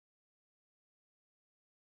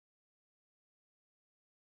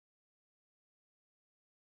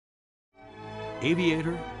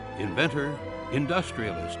Aviator, inventor,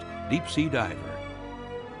 industrialist, deep-sea diver.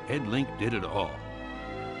 Ed Link did it all.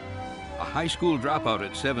 A high school dropout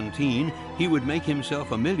at 17, he would make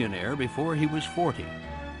himself a millionaire before he was 40.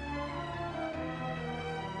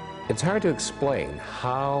 It's hard to explain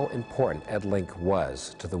how important Ed Link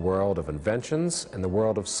was to the world of inventions and the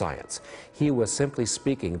world of science. He was, simply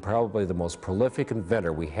speaking, probably the most prolific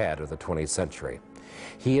inventor we had of the 20th century.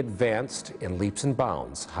 He advanced in leaps and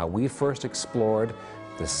bounds how we first explored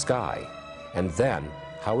the sky and then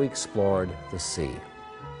how we explored the sea.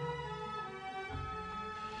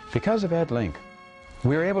 Because of Ed Link,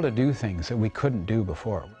 we were able to do things that we couldn't do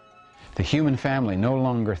before. The human family no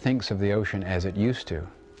longer thinks of the ocean as it used to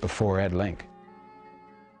before Ed Link.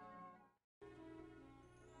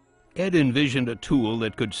 Ed envisioned a tool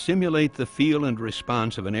that could simulate the feel and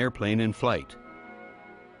response of an airplane in flight.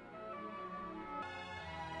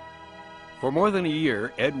 For more than a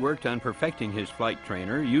year, Ed worked on perfecting his flight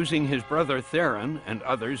trainer, using his brother Theron and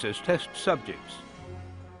others as test subjects.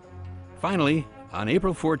 Finally, on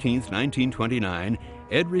April 14, 1929,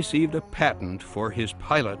 Ed received a patent for his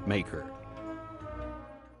pilot maker.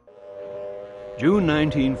 June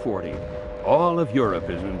 1940, all of Europe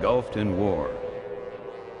is engulfed in war.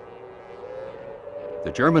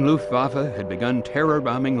 The German Luftwaffe had begun terror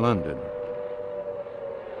bombing London.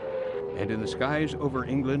 And in the skies over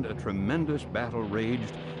England, a tremendous battle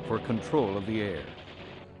raged for control of the air.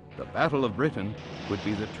 The Battle of Britain would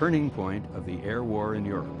be the turning point of the air war in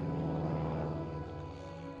Europe.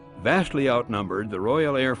 Vastly outnumbered, the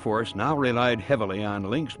Royal Air Force now relied heavily on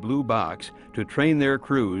Link's blue box to train their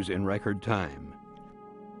crews in record time.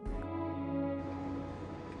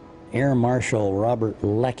 Air Marshal Robert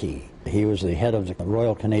Leckie, he was the head of the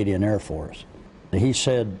Royal Canadian Air Force. He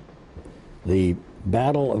said, the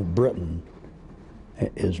Battle of Britain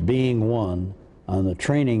is being won on the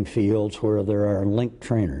training fields where there are Link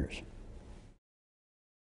trainers.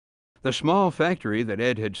 The small factory that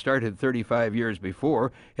Ed had started 35 years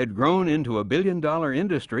before had grown into a billion-dollar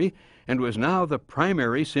industry and was now the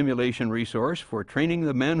primary simulation resource for training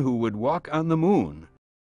the men who would walk on the moon.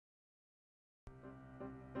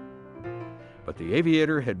 But the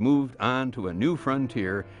aviator had moved on to a new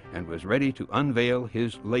frontier and was ready to unveil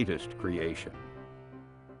his latest creation.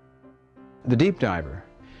 The deep diver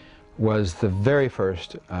was the very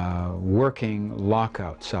first working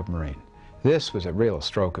lockout submarine. This was a real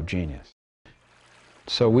stroke of genius.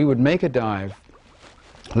 So we would make a dive,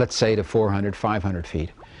 let's say to 400, 500 feet,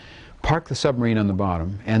 park the submarine on the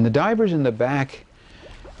bottom, and the divers in the back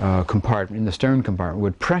compartment, in the stern compartment,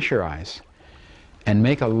 would pressurize and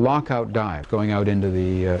make a lockout dive, going out into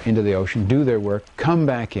the ocean, do their work, come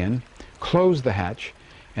back in, close the hatch,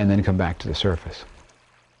 and then come back to the surface.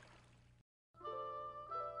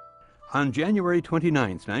 On January 29,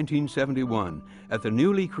 1971, at the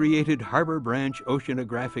newly created Harbor Branch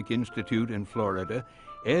Oceanographic Institute in Florida,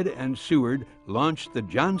 Ed and Seward launched the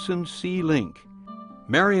Johnson Sea Link.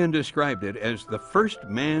 Marion described it as the first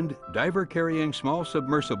manned diver-carrying small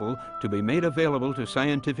submersible to be made available to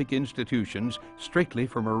scientific institutions strictly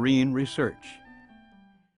for marine research.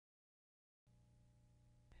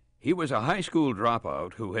 He was a high school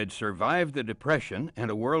dropout who had survived the Depression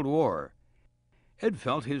and a world war. Ed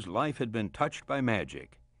felt his life had been touched by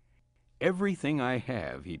magic. "Everything I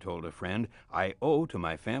have," he told a friend, "I owe to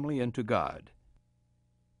my family and to God."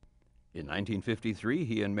 In 1953,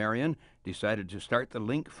 he and Marion decided to start the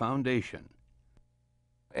Link Foundation.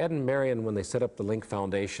 Ed and Marion, when they set up the Link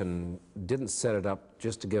Foundation, didn't set it up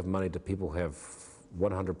just to give money to people who have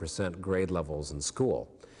 100% grade levels in school.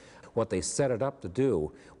 What they set it up to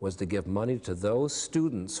do was to give money to those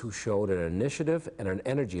students who showed an initiative and an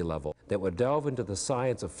energy level that would delve into the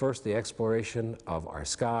science of, first, the exploration of our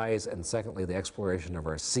skies, and secondly, the exploration of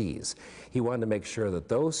our seas. He wanted to make sure that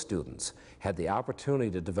those students had the opportunity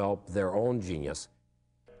to develop their own genius.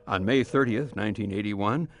 On May 30th,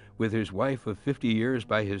 1981, with his wife of 50 years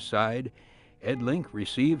by his side, Ed Link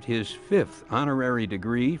received his 5th honorary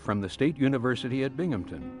degree from the State University at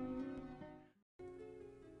Binghamton.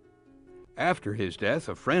 After his death,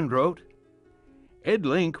 a friend wrote, "Ed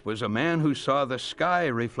Link was a man who saw the sky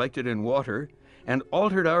reflected in water and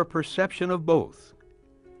altered our perception of both.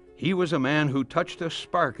 He was a man who touched a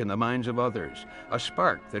spark in the minds of others, a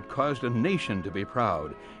spark that caused a nation to be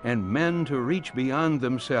proud and men to reach beyond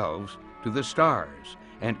themselves to the stars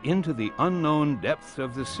and into the unknown depths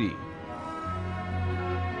of the sea."